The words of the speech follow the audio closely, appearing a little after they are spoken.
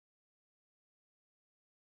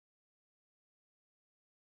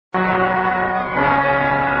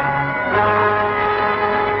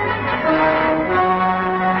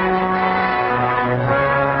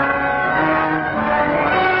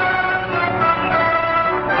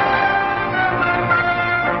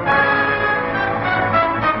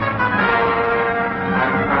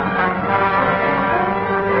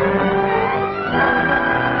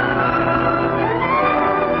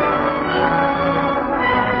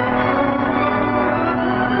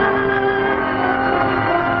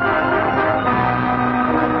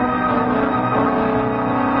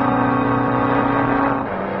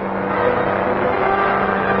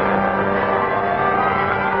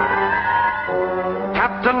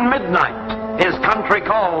His country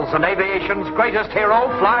calls, and aviation's greatest hero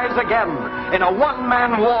flies again in a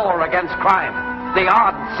one-man war against crime. The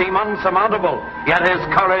odds seem unsurmountable, yet his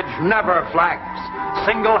courage never flags.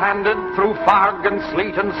 Single-handed through fog and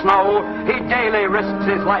sleet and snow, he daily risks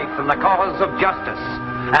his life in the cause of justice.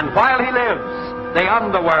 And while he lives, the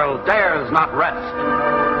underworld dares not rest.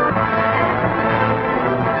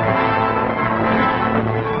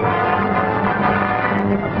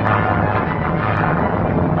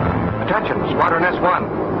 Attention, Squadron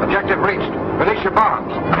S1. Objective reached. Release your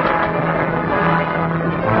bombs.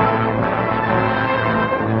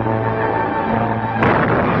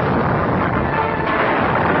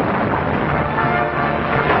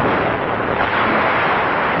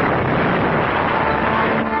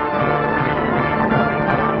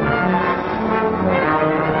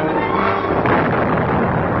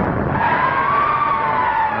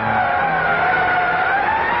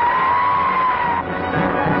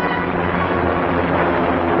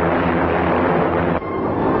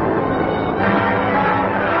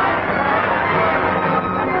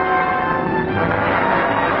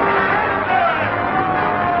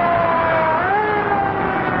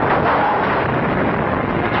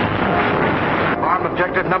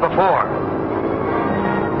 Objective number 4.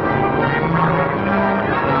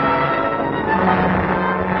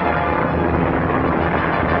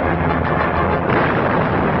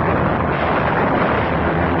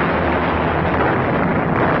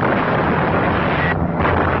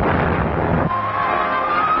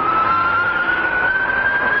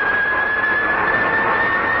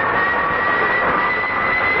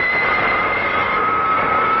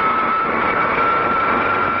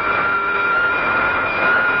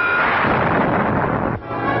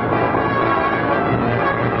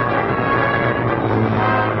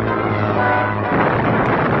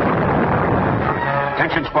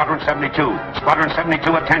 Squadron 72. Squadron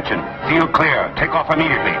 72, attention. Field clear. Take off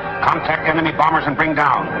immediately. Contact enemy bombers and bring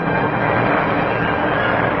down.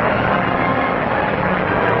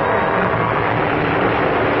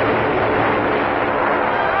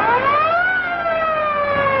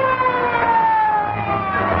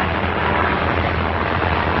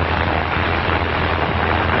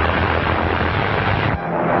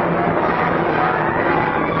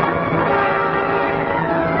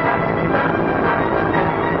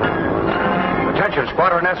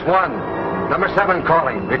 Squadron S1. Number 7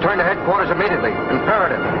 calling. Return to headquarters immediately.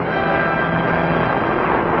 Imperative.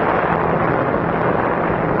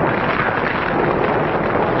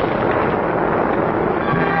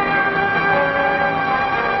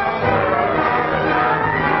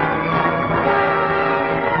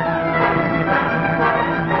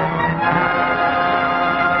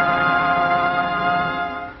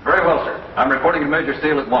 Very well, sir. I'm reporting to Major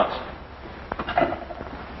Steele at once.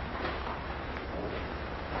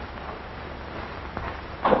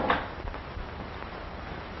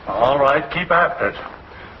 All right, keep after it.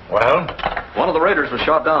 Well? One of the raiders was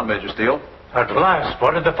shot down, Major Steele. At last,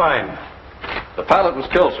 what did they find? The pilot was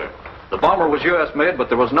killed, sir. The bomber was U.S. made, but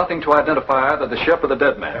there was nothing to identify either the ship or the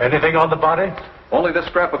dead man. Anything on the body? Only this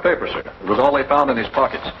scrap of paper, sir. It was all they found in his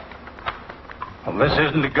pockets. Well, this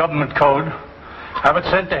isn't a government code. Have it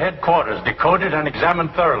sent to headquarters, decoded and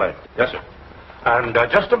examined thoroughly. Yes, sir. And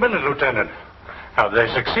just a minute, Lieutenant. Have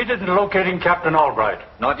they succeeded in locating Captain Albright?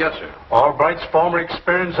 Not yet, sir. Albright's former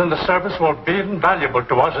experience in the service will be invaluable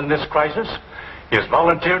to us in this crisis. He has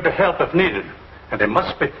volunteered to help if needed, and he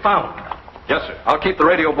must be found. Yes, sir. I'll keep the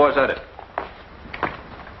radio boys at it.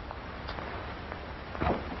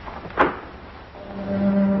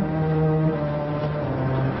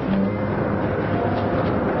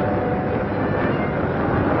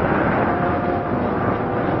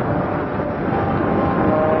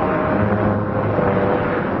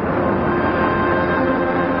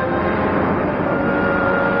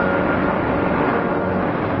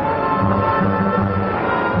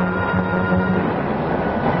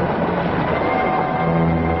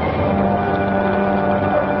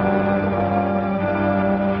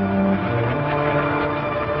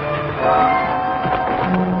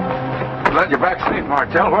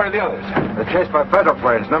 Martel. Where are the others? They're chased by federal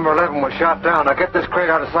planes. Number 11 was shot down. Now get this crate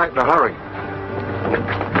out of sight in a hurry.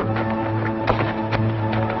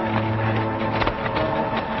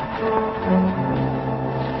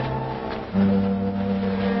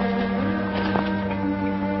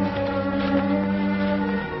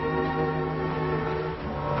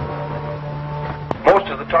 Most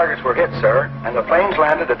of the targets were hit, sir, and the planes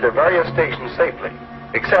landed at their various stations safely,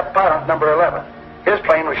 except pilot number 11. His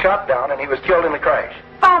plane was shot down and he was killed in the crash.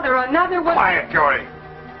 Father, another one... Quiet, Jory.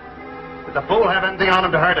 Did the fool have anything on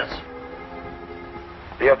him to hurt us?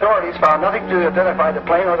 The authorities found nothing to identify the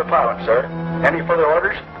plane or the pilot, sir. Any further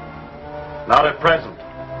orders? Not at present.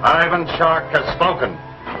 Ivan Shark has spoken.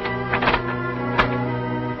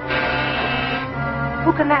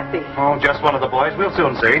 Who can that be? Oh, just one of the boys. We'll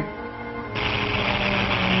soon see.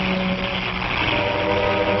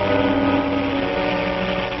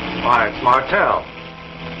 Why, it's Martel.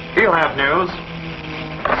 He'll have news.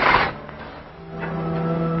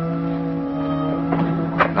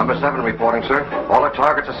 Number 7 reporting, sir. All the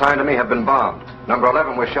targets assigned to me have been bombed. Number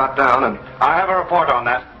 11 was shot down and... I have a report on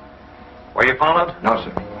that. Were you followed? No,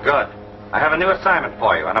 sir. Good. I have a new assignment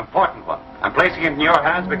for you, an important one. I'm placing it in your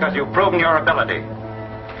hands because you've proven your ability.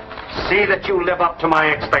 See that you live up to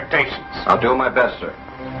my expectations. I'll do my best, sir.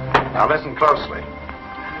 Now listen closely.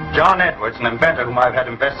 John Edwards, an inventor whom I've had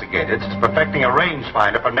investigated, is perfecting a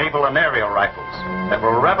rangefinder for naval and aerial rifles that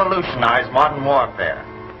will revolutionize modern warfare.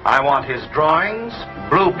 I want his drawings,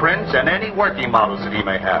 blueprints, and any working models that he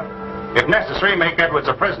may have. If necessary, make Edwards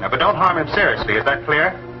a prisoner, but don't harm him seriously. Is that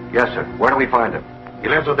clear? Yes, sir. Where do we find him? He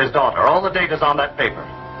lives with his daughter. All the data's on that paper.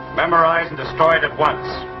 Memorize and destroy it at once.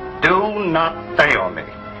 Do not fail me.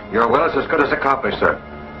 Your will is as good as accomplished, sir.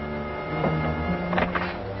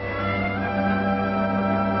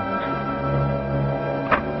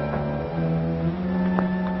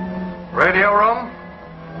 Radio room?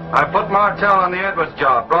 I put Martel on the Edwards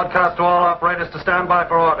job. Broadcast to all operators to stand by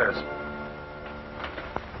for orders.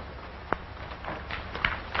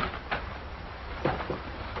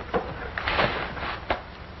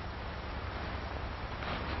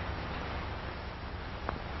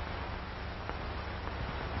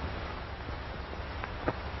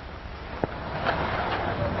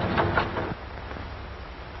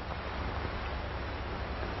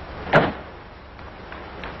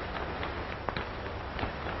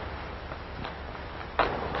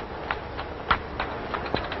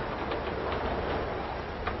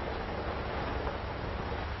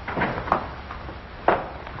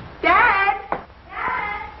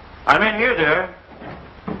 I'm in here, dear.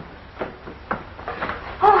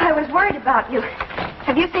 Oh, I was worried about you.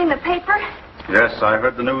 Have you seen the paper? Yes, I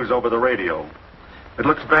heard the news over the radio. It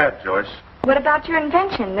looks bad, Joyce. What about your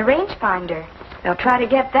invention, the rangefinder? They'll try to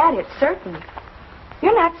get that, it's certain.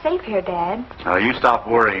 You're not safe here, Dad. Now, you stop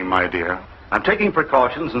worrying, my dear. I'm taking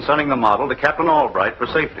precautions and sending the model to Capitán Albright for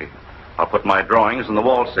safety. I'll put my drawings in the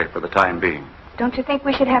wall safe for the time being. Don't you think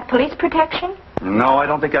we should have police protection? No, I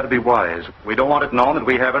don't think that'd be wise. We don't want it known that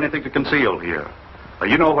we have anything to conceal here.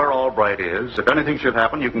 You know where Albright is. If anything should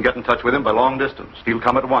happen, you can get in touch with him by long distance. He'll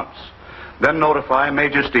come at once. Then notify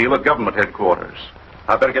Major Steele at government headquarters.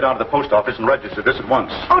 I better get out to the post office and register this at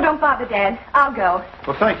once. Oh, don't bother, Dad. I'll go.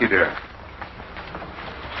 Well, thank you, dear.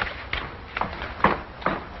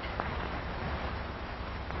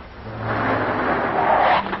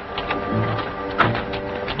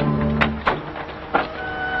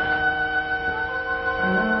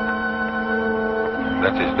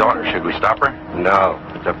 That's his daughter. Should we stop her? No.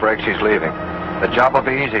 It's a break. She's leaving. The job will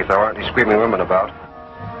be easy if there aren't any screaming women about.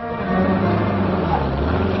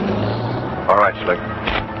 All right, Slick.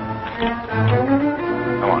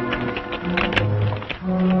 Come on.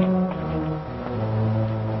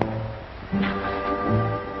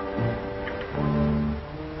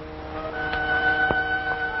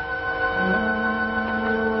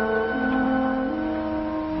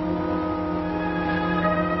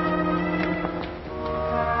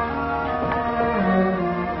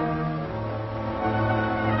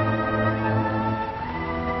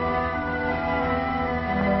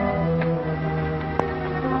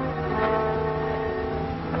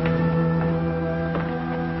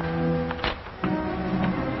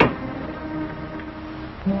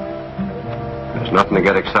 Nothing to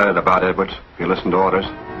get excited about, Edwards, if you listen to orders.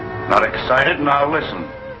 Not excited, and I'll listen.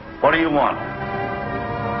 What do you want?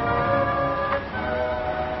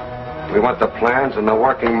 We want the plans and the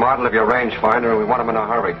working model of your rangefinder, and we want them in a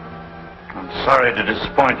hurry. I'm sorry to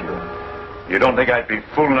disappoint you. You don't think I'd be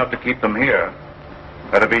fool enough to keep them here?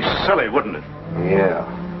 That'd be silly, wouldn't it? Yeah,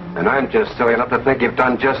 and I'm just silly enough to think you've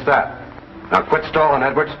done just that. Now quit stalling,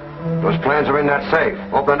 Edwards. Those plans are in that safe.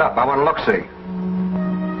 Open it up. I want to look-see.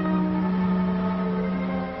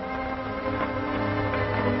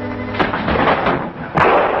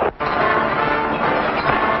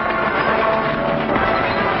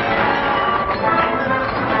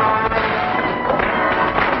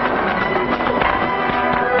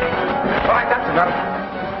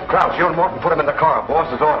 and Morton put him in the car.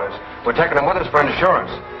 Boss's orders. We're taking him with us for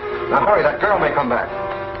insurance. Now hurry, that girl may come back.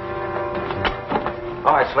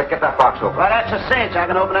 All right, Slick, get that box open. Well, that's a cinch. I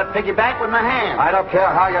can open that piggyback with my hand. I don't care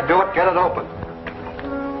how you do it. Get it open.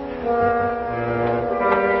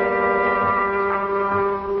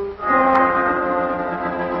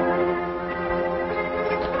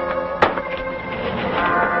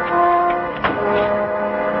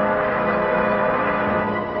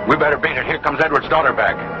 We better beat it. Here comes Edward's daughter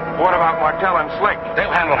back. What about Martell and Slick?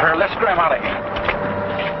 They'll handle her. Let's scram out of here.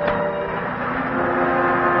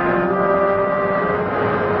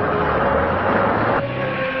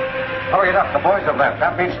 Hurry it up. The boys have left.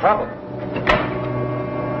 That means trouble.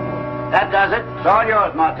 That does it. It's all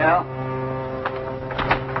yours, Martell.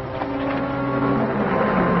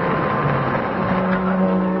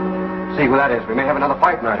 See who that is. We may have another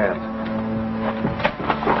fight in our hands.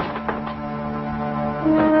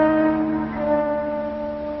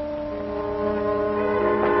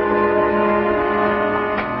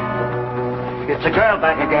 It's the girl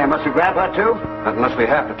back again. Must we grab her, too? Not unless we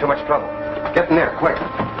have to. Too much trouble. Get in there, quick.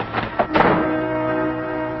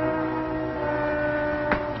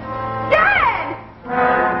 Dad!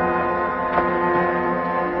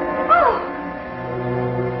 Oh!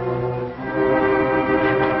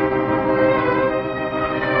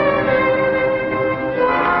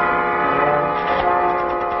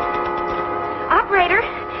 Operator,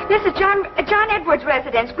 this is John Edwards'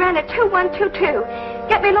 residence, Granite 2122.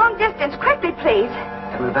 Get me long distance, quickly, please.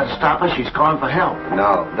 Will that stop her? She's calling for help.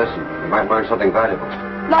 No, listen. We might learn something valuable.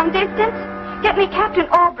 Long distance? Get me Captain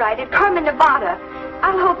Albright at Carmen, Nevada.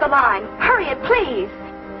 I'll hold the line. Hurry it, please.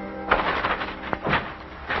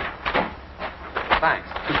 Thanks.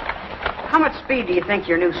 How much speed do you think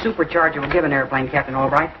your new supercharger will give an airplane, Captain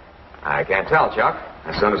Albright? I can't tell, Chuck.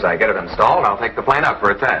 As soon as I get it installed, I'll take the plane up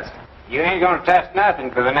for a test. You ain't going to test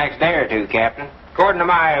nothing for the next day or two, Captain. According to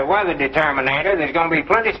my weather determinator, there's going to be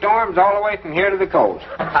plenty storms all the way from here to the coast.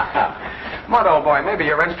 Mud, old boy, maybe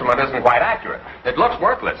your instrument isn't quite accurate. It looks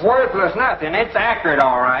worthless. Worthless nothing. It's accurate,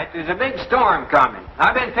 all right. There's a big storm coming.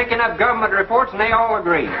 I've been picking up government reports, and they all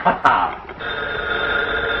agree.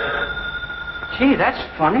 Gee, that's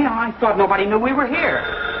funny. I thought nobody knew we were here.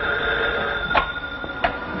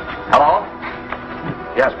 Hello?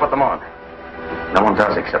 Yes, put them on. No one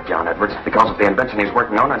does except John Edwards. Because of the invention he's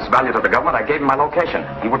working on and its value to the government, I gave him my location.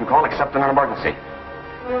 He wouldn't call except in an emergency.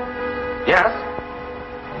 Yes?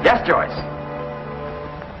 Yes, Joyce.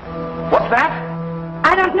 What's that?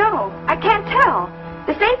 I don't know. I can't tell.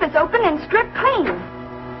 The safe is open and stripped clean.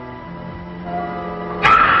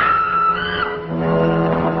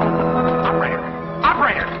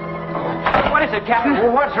 Operator! What is it, Captain?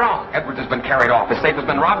 Well, what's wrong? Edwards has been carried off. His safe has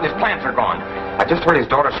been robbed and his plants are gone. I just heard his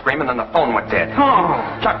daughter scream and then the phone went dead. Oh.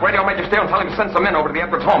 Chuck, radio Major Steele and tell him to send some men over to the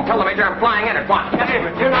Edwards home. Tell the Major I'm flying in at once. Hey,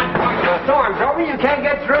 but you're not going. The storm's over. You can't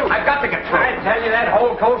get through. I've got to get through. I tell you, that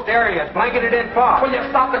whole coast area is blanketed in fog. Will you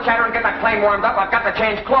stop the chatter and get that plane warmed up? I've got to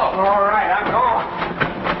change clothes. All right, I'm going.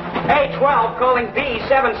 A12 calling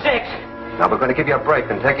B76. Now, we're going to give you a break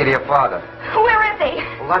and take you to your father. Where is he?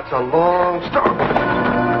 Well, that's a long story.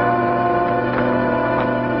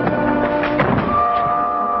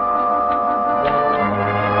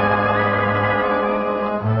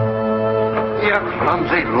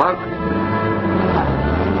 Clumsy lug.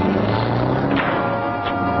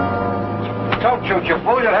 Don't shoot, you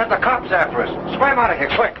fool. You'll have the cops after us. Swim out of here,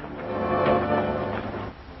 quick.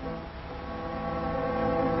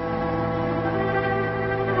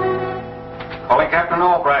 Calling Captain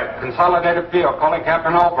Albright. Consolidated field. Calling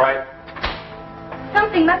Captain Albright.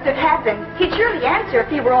 Something must have happened. He'd surely answer if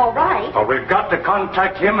he were all right. Oh, we've got to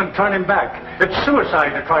contact him and turn him back. It's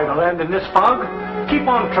suicide to try to land in this fog. Keep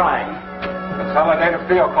on trying. Consolidated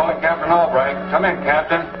field calling Captain Albright. Come in,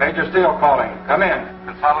 Captain. Major Steele calling. Come in.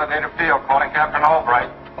 Consolidated field calling Captain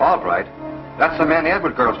Albright. Albright? That's the man the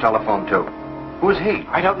Edward girls telephoned to. Who's he?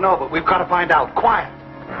 I don't know, but we've got to find out. Quiet.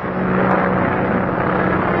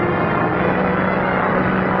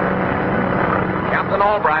 Captain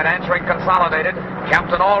Albright answering Consolidated.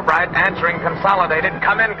 Captain Albright answering Consolidated.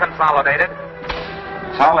 Come in, Consolidated.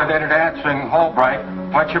 Consolidated answering Albright.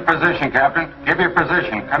 What's your position, Captain? Give your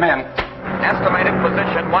position. Come in. Estimated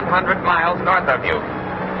position 100 miles north of you.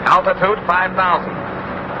 Altitude 5,000.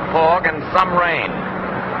 Fog and some rain.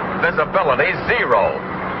 Visibility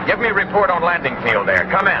 0. Give me report on landing field there.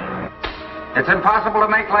 Come in. It's impossible to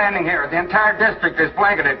make landing here. The entire district is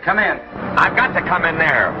blanketed. Come in. I've got to come in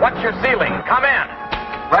there. What's your ceiling? Come in.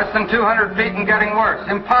 Less than 200 feet and getting worse.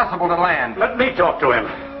 Impossible to land. Let me talk to him.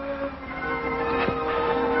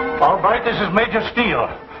 Albright, this is Major Steele.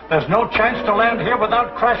 There's no chance to land here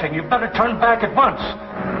without crashing. You'd better turn back at once.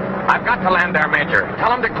 I've got to land there, Major. Tell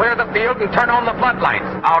them to clear the field and turn on the floodlights.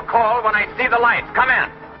 I'll call when I see the lights. Come in.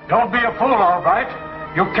 Don't be a fool, Albright.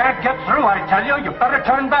 You can't get through, I tell you. You better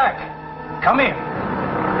turn back. Come in.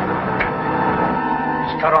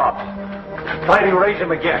 He's cut off. Try to raise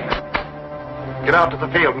him again. Get out to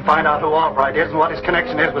the field and find out who Albright is and what his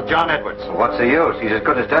connection is with John Edwards. What's the use? He's as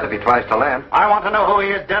good as dead if he tries to land. I want to know who he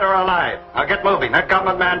is, dead or alive. Now get moving. That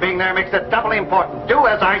government man being there makes it doubly important. Do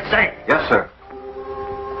as I say. Yes, sir.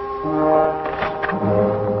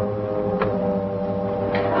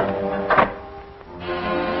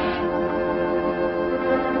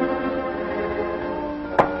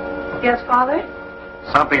 Yes, Father?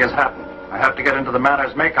 Something has happened. I have to get into the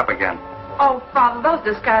manor's makeup again. Oh, Father, those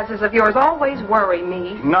disguises of yours always worry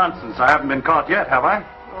me. Nonsense. I haven't been caught yet, have I?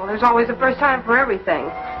 Well, there's always a first time for everything.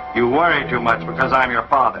 You worry too much because I'm your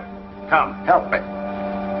father. Come, help me.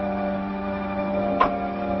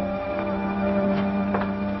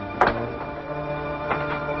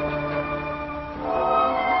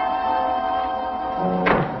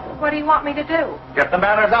 What do you want me to do? Get the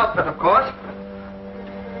manor's outfit, of course.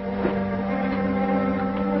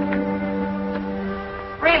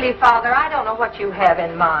 Really, Father, I don't know what you have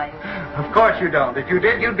in mind. Of course you don't. If you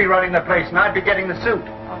did, you'd be running the place and I'd be getting the suit.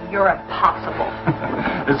 Oh, you're impossible.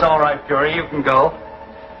 It's all right, Fury. You can go.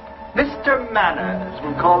 Mr. Manners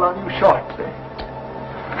will call on you shortly.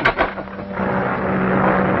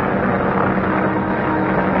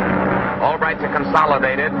 Albright to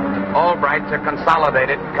Consolidated. Albright to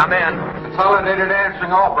Consolidated. Come in. Consolidated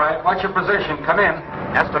answering Albright. What's your position? Come in.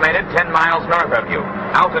 Estimated 10 miles north of you.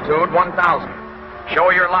 Altitude 1,000.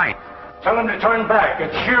 Show your light. Tell him to turn back.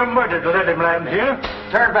 It's sheer murder to let him land here.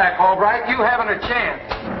 Turn back, Albright. You haven't a chance.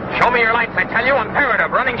 Show me your lights, I tell you.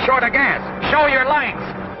 Imperative. Running short of gas. Show your lights.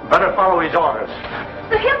 Better follow his orders.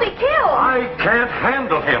 So he'll be killed. I can't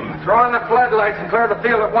handle him. Throw on the floodlights and clear the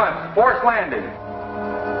field at once. Force landing.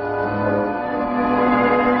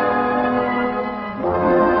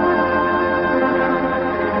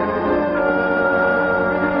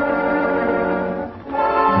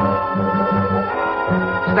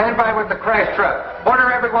 Stand by with the crash truck.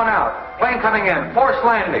 Order everyone out. Plane coming in. Force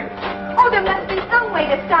landing. Oh, there must be some way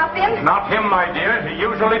to stop him. Not him, my dear. He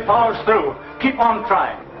usually follows through. Keep on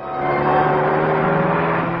trying.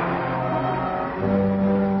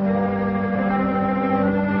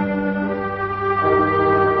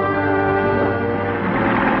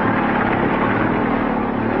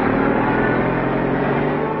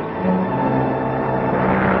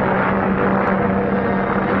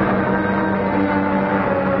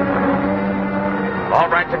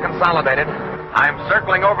 Albright to Consolidated. I'm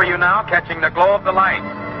circling over you now, catching the glow of the light.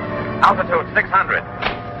 Altitude 600.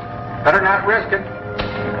 Better not risk it.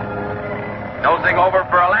 Nosing over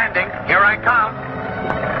for a landing. Here I come.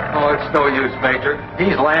 Oh, it's no use, Major.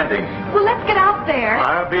 He's landing. Well, let's get out there.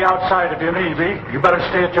 I'll be outside if you need me. You better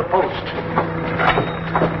stay at your post.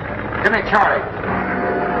 Give me Charlie.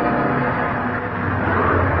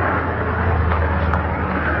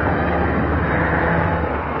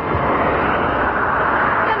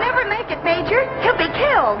 He'll never make it, Major. He'll be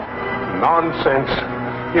killed. Nonsense.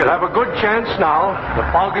 You'll have a good chance now. The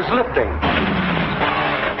fog is lifting.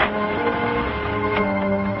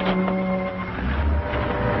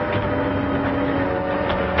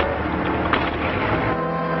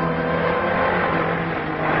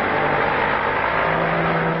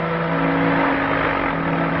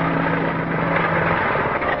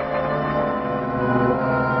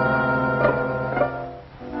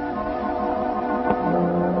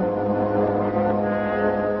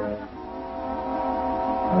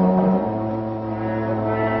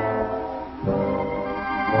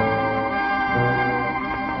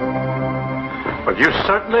 But you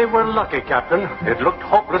certainly were lucky, Captain. It looked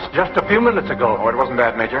hopeless just a few minutes ago. Oh, it wasn't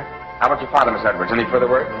bad, Major. How about your father, Miss Edwards? Any further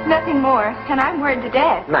word? Nothing more, and I'm worried to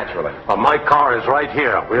death. Naturally. Well, my car is right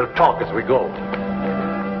here. We'll talk as we go.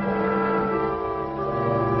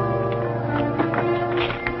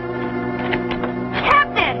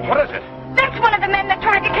 Captain! What is it? That's one of the men that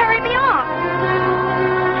tried to carry me off.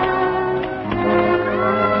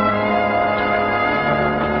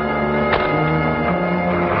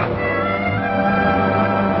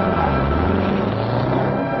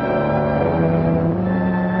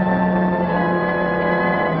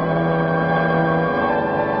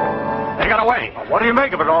 They got away. What do you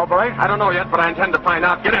make of it, Albright? I don't know yet, but I intend to find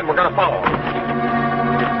out. Get in. We're going to follow.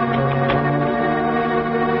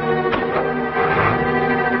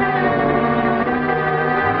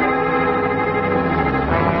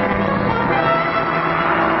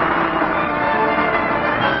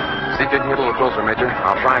 See if you can get a little closer, Major.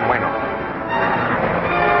 I'll try and wing them.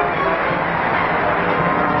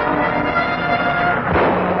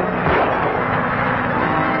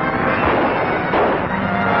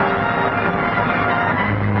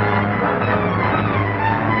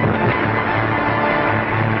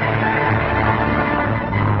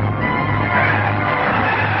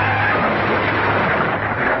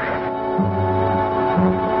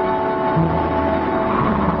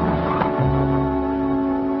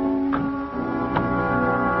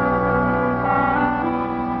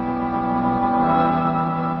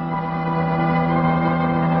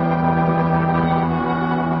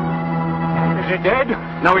 he dead?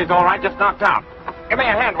 No, he's all right, just knocked out. Give me a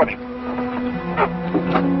hand with him.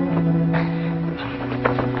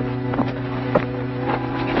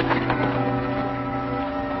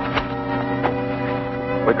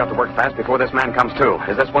 We've got to work fast before this man comes to.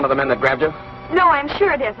 Is this one of the men that grabbed you? No, I'm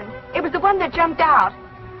sure it isn't. It was the one that jumped out.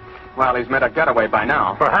 Well, he's made a getaway by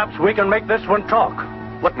now. Perhaps we can make this one talk.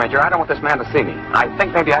 Look, Major, I don't want this man to see me. I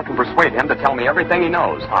think maybe I can persuade him to tell me everything he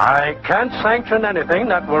knows. I can't sanction anything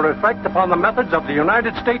that will reflect upon the methods of the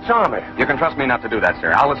United States Army. You can trust me not to do that,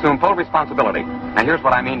 sir. I'll assume full responsibility. Now, here's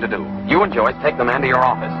what I mean to do. You and Joyce take the man to your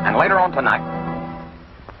office, and later on tonight...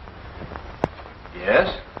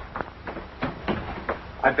 Yes?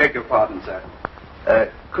 I beg your pardon,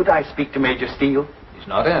 sir. Could I speak to Major Steele? He's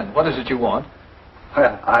not in. What is it you want?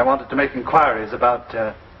 Well, I wanted to make inquiries about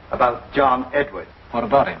John Edwards. What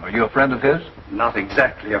about him? Are you a friend of his? Not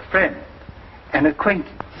exactly a friend. An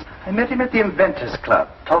acquaintance. I met him at the Inventors Club.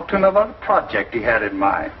 Talked to him about a project he had in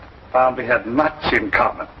mind. Found we had much in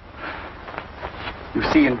common. You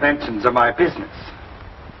see, inventions are my business.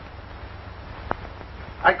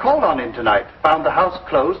 I called on him tonight. Found the house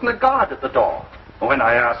closed and a guard at the door. When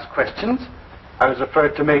I asked questions, I was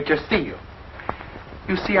referred to Major Steele.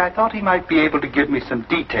 You see, I thought he might be able to give me some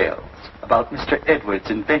details about Mr. Edwards'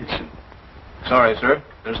 invention. Sorry, sir.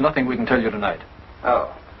 There's nothing we can tell you tonight.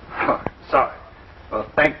 Oh, sorry. Well,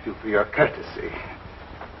 thank you for your courtesy.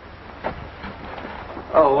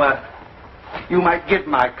 Oh, you might give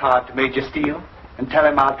my card to Major Steele and tell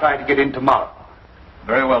him I'll try to get in tomorrow.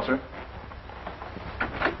 Very well, sir.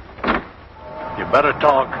 You better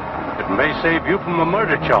talk. It may save you from a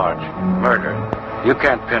murder charge. Murder? You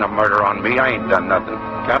can't pin a murder on me. I ain't done nothing.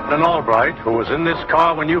 Captain Albright, who was in this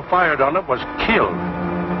car when you fired on it, was killed.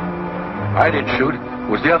 I didn't shoot. It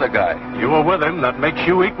was the other guy. You were with him. That makes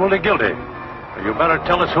you equally guilty. You better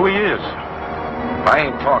tell us who he is. If I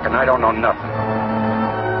ain't talking, I don't know nothing.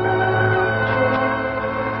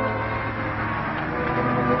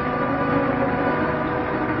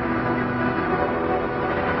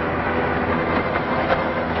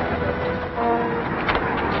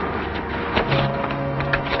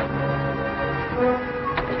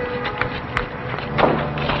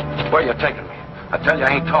 Where you taking me? I tell you,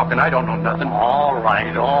 I ain't talking. I don't know nothing. All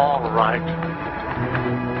right, all right.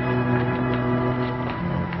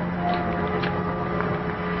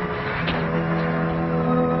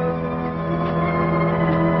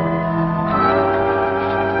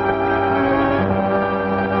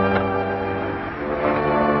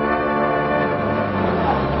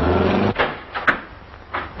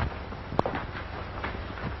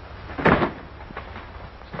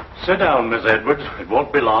 Sit down, Miss Edwards. It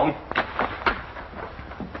won't be long.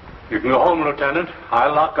 You can go home, Lieutenant.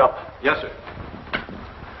 I'll lock up. Yes, sir.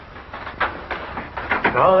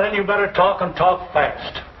 Now, then, you better talk and talk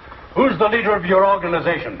fast. Who's the leader of your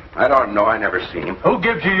organization? I don't know. I never seen him. Who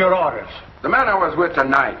gives you your orders? The man I was with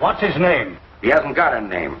tonight. What's his name? He hasn't got a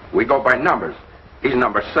name. We go by numbers. He's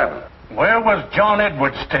number 7. Where was John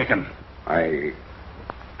Edwards taken? I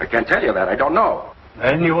can't tell you that. I don't know.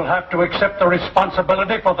 Then you will have to accept the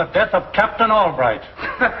responsibility for the death of Captain Albright.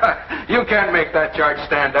 You can't make that charge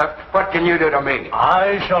stand up. What can you do to me?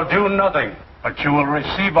 I shall do nothing, but you will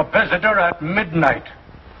receive a visitor at midnight.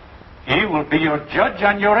 He will be your judge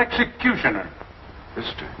and your executioner.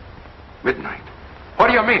 Visitor? Midnight? What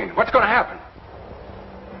do you mean? What's going to happen?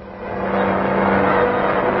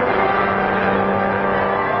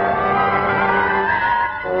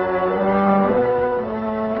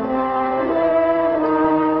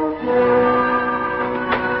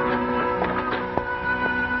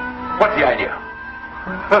 What's the idea?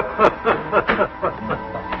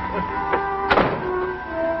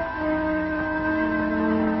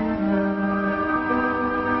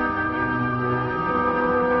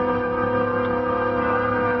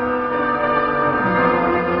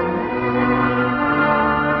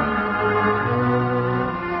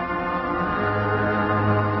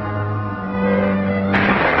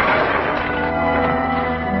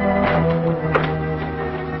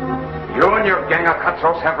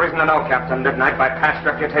 Have reason to know Captain Midnight by past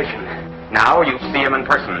reputation. Now you see him in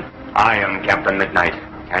person. I am Captain Midnight,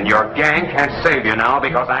 and your gang can't save you now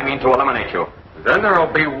because I mean to eliminate you. Then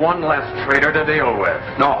there'll be one less traitor to deal with.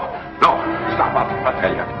 No, stop up, I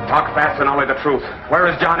tell you. Talk fast and only the truth. Where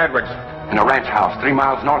is John Edwards? In a ranch house 3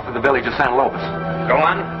 miles north of the village of San Lopez. Go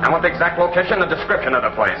on. I want the exact location and description of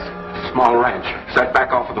the place. Small ranch, set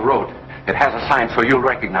back off of the road. It has a sign so you'll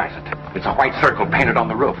recognize it. It's a white circle painted on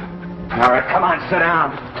the roof. All right, come on, sit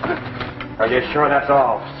down. Are you sure that's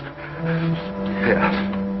all? Yes.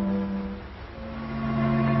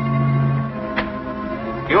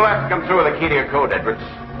 You'll have to come through with the key to your code, Edwards.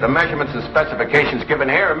 The measurements and specifications given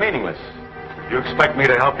here are meaningless. You expect me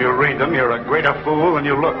to help you read them, you're a greater fool than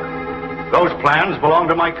you look. Those plans belong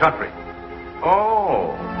to my country.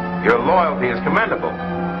 Oh, your loyalty is commendable.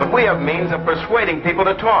 But we have means of persuading people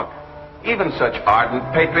to talk. Even such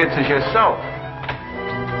ardent patriots as yourself.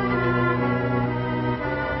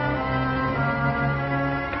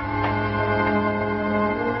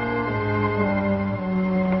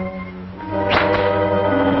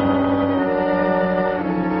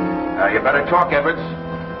 You better talk, Edwards.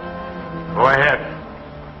 Go ahead.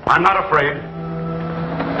 I'm not afraid.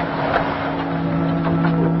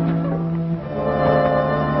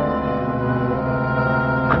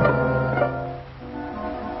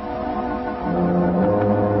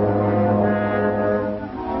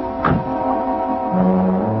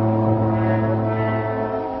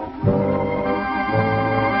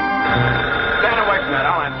 Stand away from that.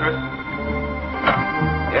 I'll answer it.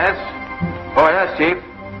 Yes? Oh, yes, Chief.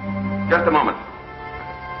 Just a moment.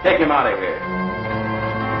 Take him out of here.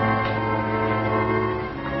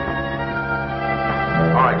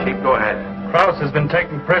 All right, Chief, go ahead. Krause has been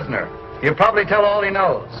taken prisoner. He'll probably tell all he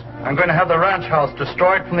knows. I'm going to have the ranch house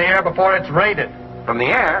destroyed from the air before it's raided. From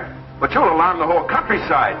the air? But you'll alarm the whole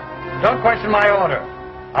countryside. Don't question my order.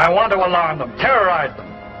 I want to alarm them, terrorize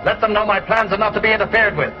them. Let them know my plans are not to be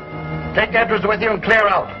interfered with. Take Edwards with you and clear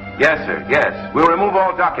out. Yes, sir, yes. We'll remove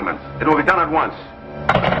all documents. It will be done at once.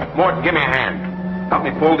 Morton, give me a hand. Help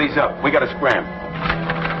me pull these up. We got to scram.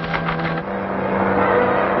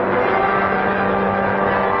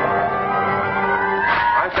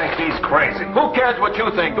 I think he's crazy. Who cares what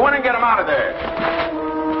you think? Go in and get him out of there.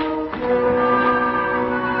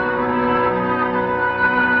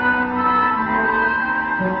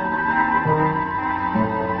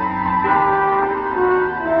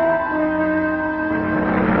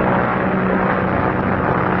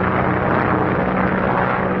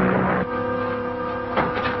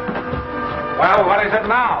 Well, what is it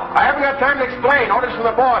now? I haven't got time to explain. Orders from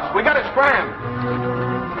the boss. We got to scram.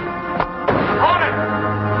 On it!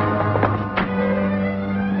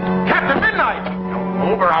 Captain Midnight! Don't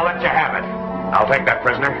move or I'll let you have it. I'll take that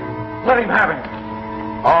prisoner. Let him have him.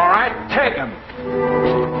 All right, take him.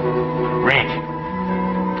 Reach.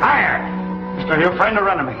 Fire! Are you a friend or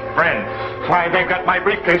enemy? Friend. Why, they've got my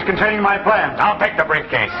briefcase containing my plans. I'll take the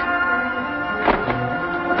briefcase.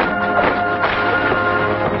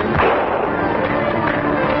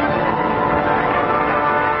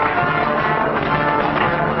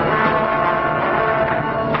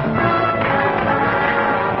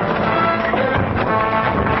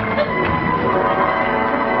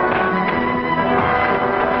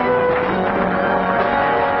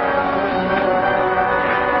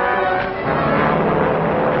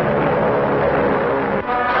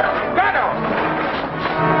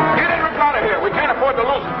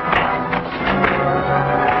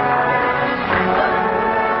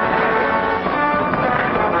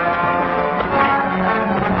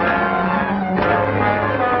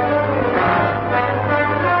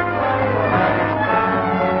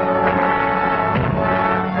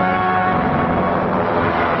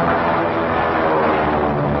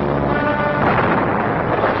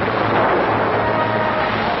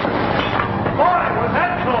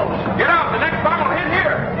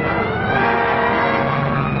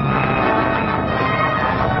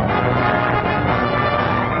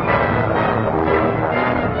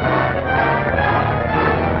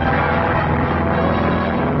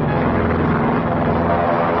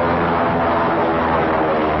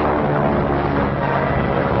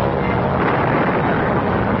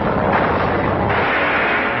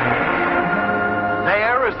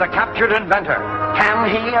 The captured inventor. Can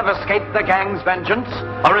he have escaped the gang's vengeance?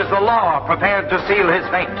 Or is the law prepared to seal his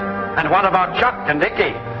fate? And what about Chuck and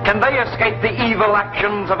Icky? Can they escape the evil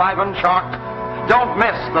actions of Ivan Shark? Don't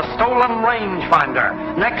miss The Stolen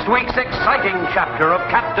Rangefinder, next week's exciting chapter of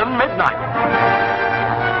Captain Midnight.